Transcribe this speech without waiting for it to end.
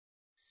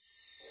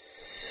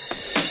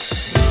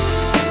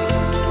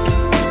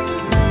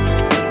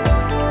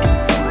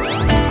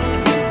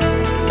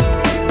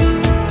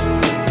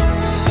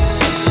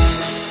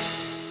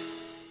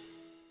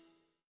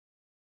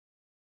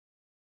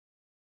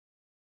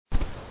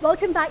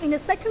Welcome back in the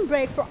second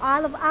break for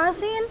Isle of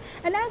ASEAN.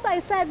 And as I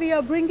said, we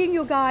are bringing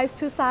you guys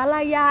to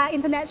Salaya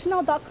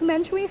International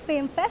Documentary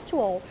Film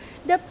Festival,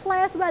 the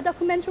place where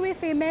documentary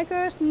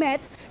filmmakers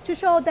met to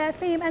show their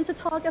film and to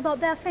talk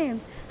about their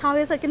films. How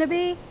is it going to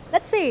be?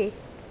 Let's see.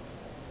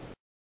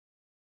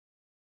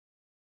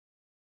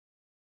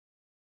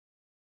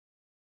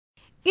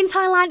 In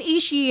Thailand,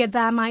 each year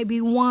there might be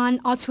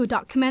 1 or 2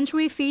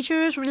 documentary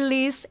features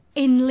released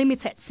in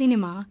limited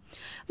cinema.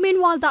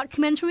 Meanwhile,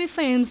 documentary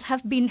films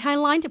have been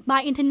highlighted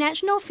by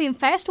International Film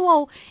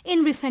Festival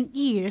in recent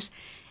years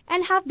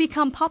and have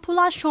become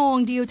popular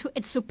shown due to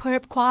its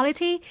superb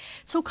quality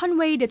to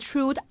convey the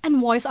truth and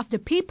voice of the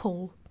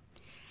people.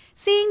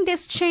 Seeing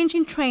this change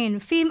in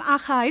trend, Film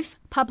Archive,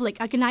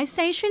 public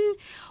organization,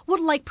 would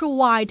like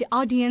provide the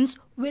audience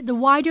with a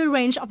wider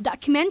range of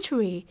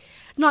documentary,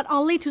 not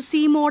only to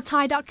see more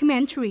Thai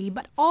documentary,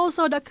 but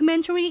also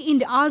documentary in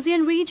the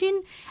ASEAN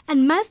region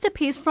and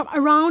masterpiece from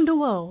around the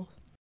world.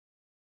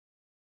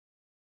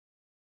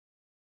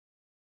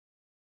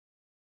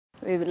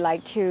 We would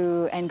like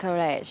to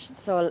encourage.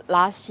 So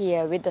last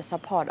year, with the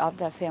support of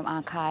the Film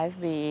Archive,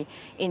 we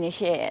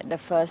initiated the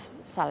first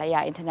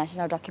Salaya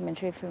International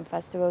Documentary Film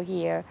Festival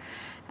here,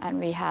 and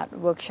we had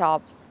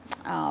workshop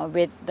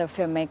with the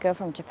filmmaker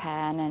from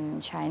Japan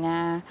and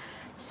China.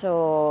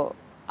 So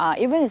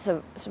even it's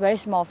a very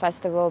small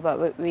festival,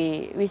 but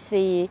we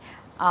see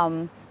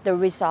the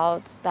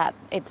results that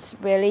it's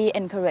really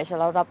encouraged a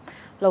lot of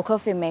local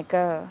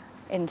filmmaker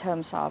in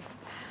terms of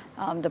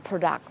the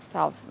products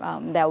of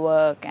their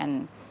work,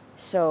 and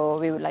so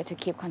we would like to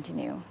keep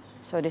continue.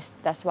 So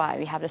that's why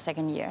we have the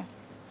second year.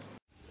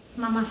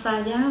 Nama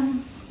saya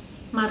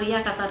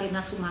Maria Katarina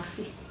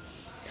Sumarsi.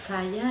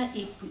 Saya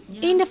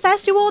ibunya. In the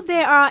festival,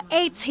 there are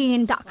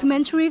 18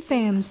 documentary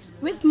films,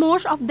 with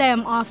most of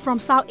them are from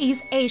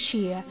Southeast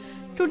Asia.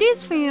 Through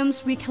these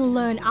films, we can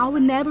learn our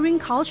neighboring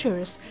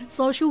cultures,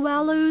 social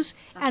values,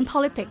 and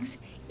politics,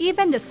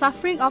 even the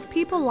suffering of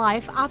people's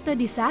life after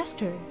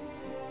disaster.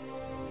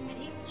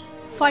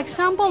 For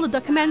example, the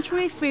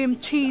documentary film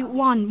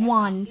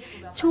 311,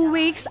 2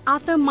 weeks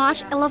after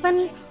March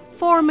 11,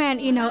 4 men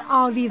in an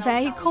RV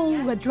vehicle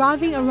were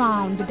driving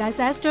around the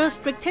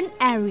disaster-stricken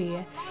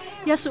area.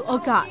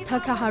 Yasuoka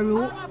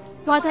Takaharu,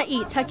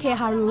 Watai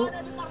Takeharu,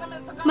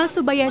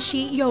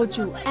 Masubayashi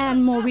Yoju,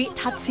 and Mori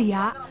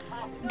Tatsuya.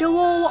 They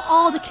were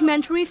all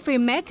documentary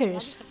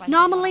filmmakers.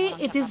 Normally,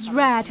 it is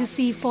rare to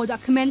see 4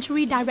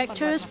 documentary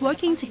directors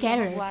working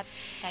together.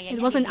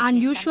 It was an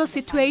unusual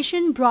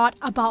situation brought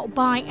about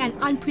by an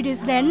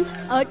unprecedented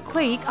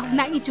earthquake of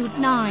magnitude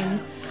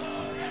 9.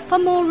 For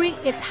Mori,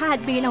 it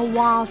had been a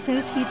while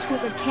since he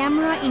took a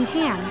camera in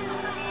hand.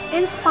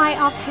 In spite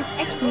of his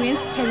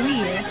experienced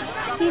career,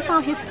 he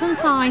found his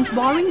concerns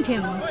boring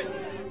him,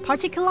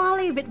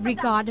 particularly with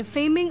regard to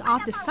filming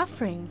of the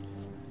suffering.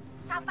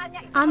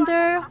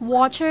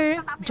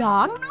 Underwater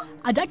Dog,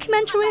 a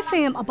documentary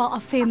film about a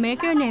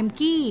filmmaker named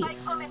Guy,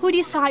 who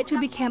decided to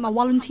become a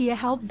volunteer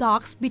help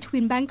dogs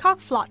between Bangkok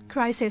flood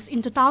crisis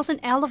in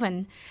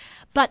 2011.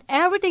 But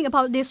everything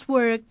about this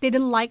work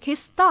didn't like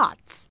his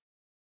thoughts.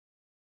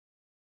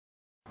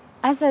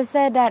 As I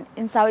said, that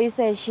in Southeast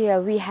Asia,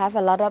 we have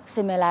a lot of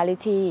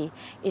similarity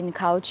in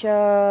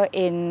culture,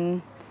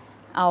 in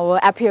our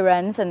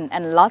appearance, and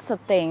lots of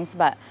things.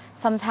 But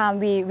sometimes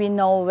we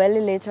know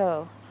very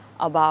little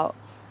about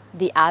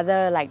the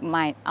other, like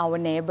our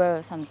neighbor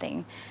or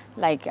something.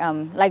 Like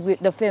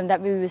the film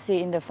that we will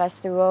see in the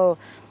festival,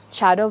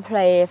 Shadow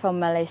Play from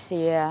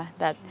Malaysia,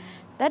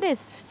 that is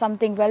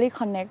something very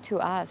connect to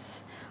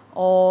us.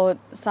 Or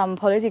some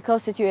political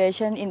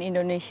situation in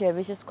Indonesia,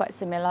 which is quite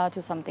similar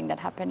to something that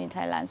happened in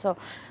Thailand. So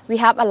we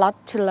have a lot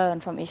to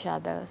learn from each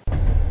other.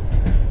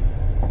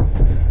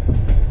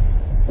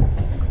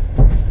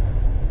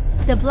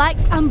 The Black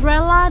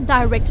Umbrella,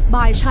 directed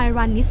by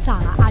Chairan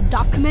Nissa, a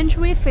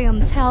documentary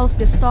film, tells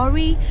the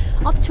story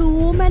of 2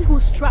 women who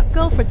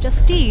struggle for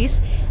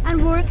justice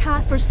and work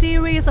hard for a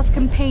series of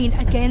campaigns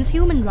against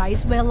human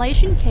rights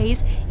violation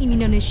cases in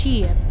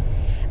Indonesia.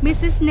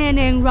 Mrs.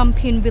 Neneng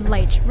Rampin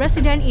village,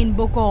 resident in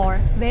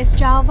Bogor, West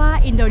Java,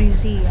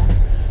 Indonesia,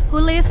 who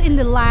lives in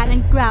the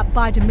land grabbed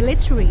by the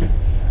military.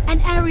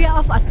 An area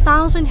of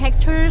 1,000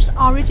 hectares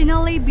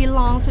originally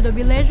belongs to the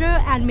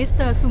villager and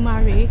Mr.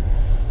 Sumari,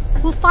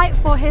 who fight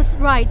for his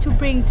right to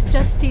bring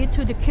justice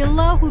to the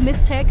killer who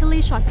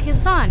mistakenly shot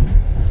his son,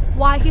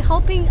 while he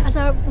helping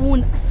other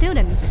wounded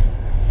students.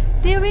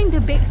 During the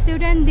big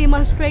student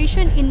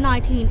demonstration in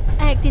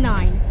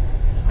 1989,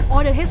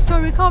 or the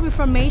historical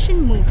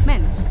Reformation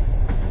movement.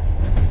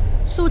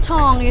 Su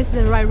Tong is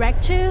the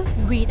director.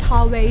 Reed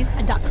Hallways,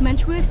 a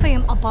documentary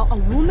film about a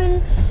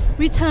woman,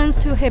 returns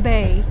to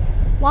Hebei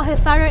while her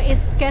father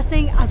is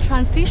getting a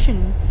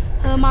transfusion.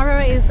 Her mother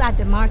is at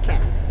the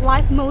market.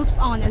 Life moves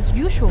on as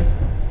usual.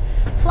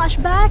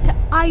 Flashback,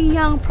 a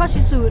young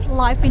prostitute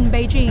life in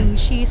Beijing.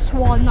 She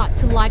swore not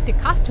to like the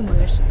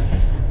customers,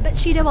 but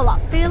she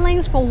developed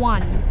feelings for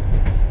one.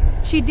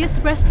 She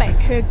disrespects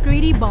her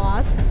greedy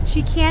boss.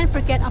 She can't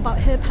forget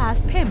about her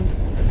past pimp,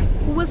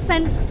 who was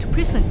sent to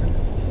prison.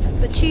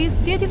 but she is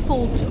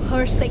dutiful to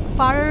her sick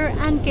father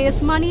and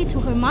gives money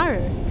to her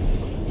mother.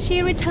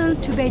 She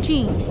returned to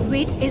Beijing.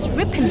 Wheat is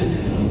ripening,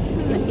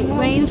 but it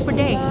rains for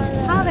days.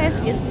 Harvest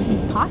is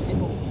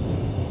impossible.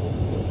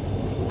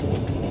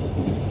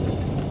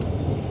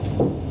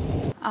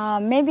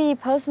 Maybe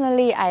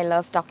personally I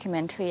love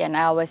documentary, and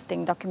I always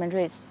think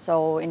documentary is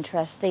so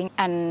interesting,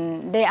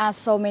 and there are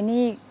so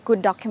many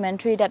good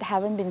documentary that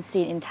haven't been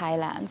seen in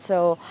Thailand.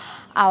 So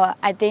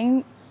I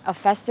think a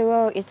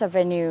festival is a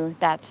venue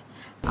that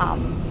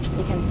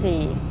you can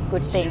see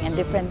good things and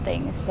different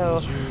things.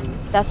 So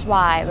that's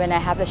why when I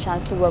have the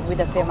chance to work with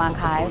the Film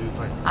Archive,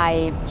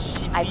 I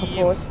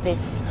proposed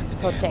this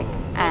project,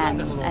 and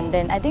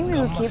then I think we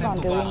will keep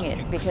on doing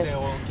it, because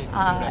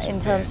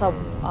in terms of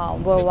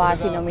worldwide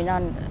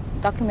phenomenon,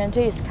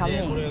 documentary is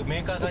coming.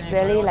 It's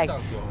really like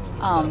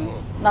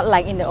not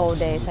like in the old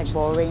days, like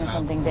boring or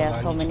something. There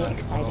are so many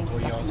exciting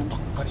documentaries.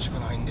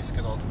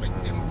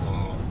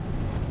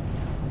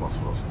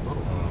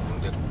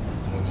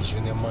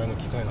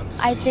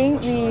 I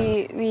think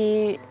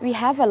we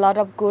have a lot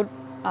of good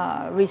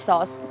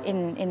resource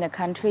in the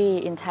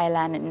country, in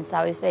Thailand and in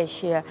Southeast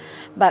Asia,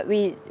 but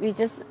we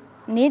just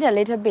need a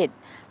little bit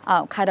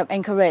kind of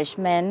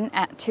encouragement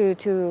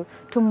to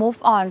move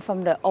on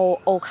from the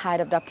old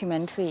kind of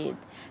documentary.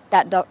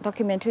 That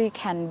documentary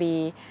can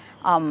be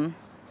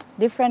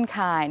different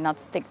kind, not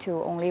stick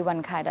to only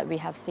one kind that we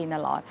have seen a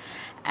lot.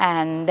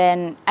 And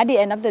then at the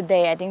end of the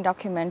day, I think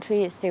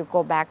documentary still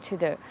go back to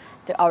the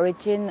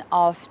origin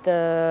of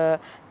the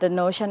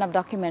notion of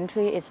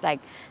documentary. It's like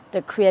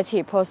the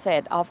creative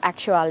process of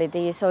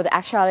actuality. So the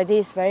actuality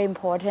is very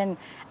important,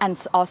 and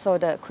also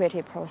the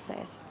creative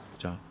process.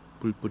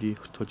 뿔뿔이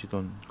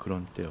흩어지던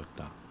그런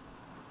때였다.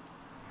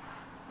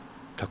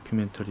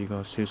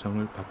 다큐멘터리가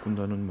세상을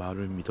바꾼다는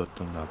말을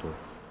믿었던 나도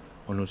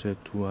어느새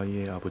두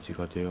아이의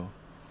아버지가 되어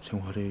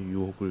생활의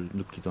유혹을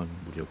느끼던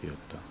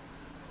무렵이었다.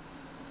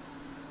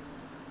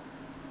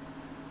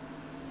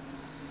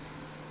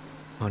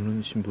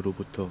 아는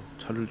신부로부터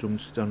차를 좀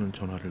쓰자는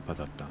전화를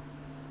받았다.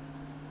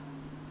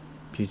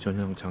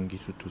 비전향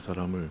장기수 두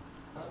사람을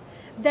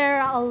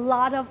There are a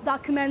lot of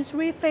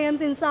documentary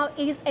films in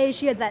Southeast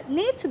Asia that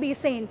need to be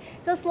seen,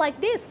 just like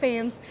these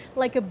films,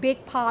 like a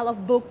big pile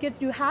of books that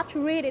you have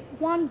to read it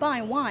one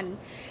by one.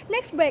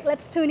 Next break,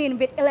 let's tune in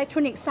with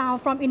electronic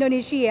sound from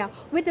Indonesia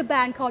with the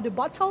band called The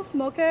Bottle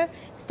Smoker.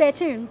 Stay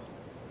tuned.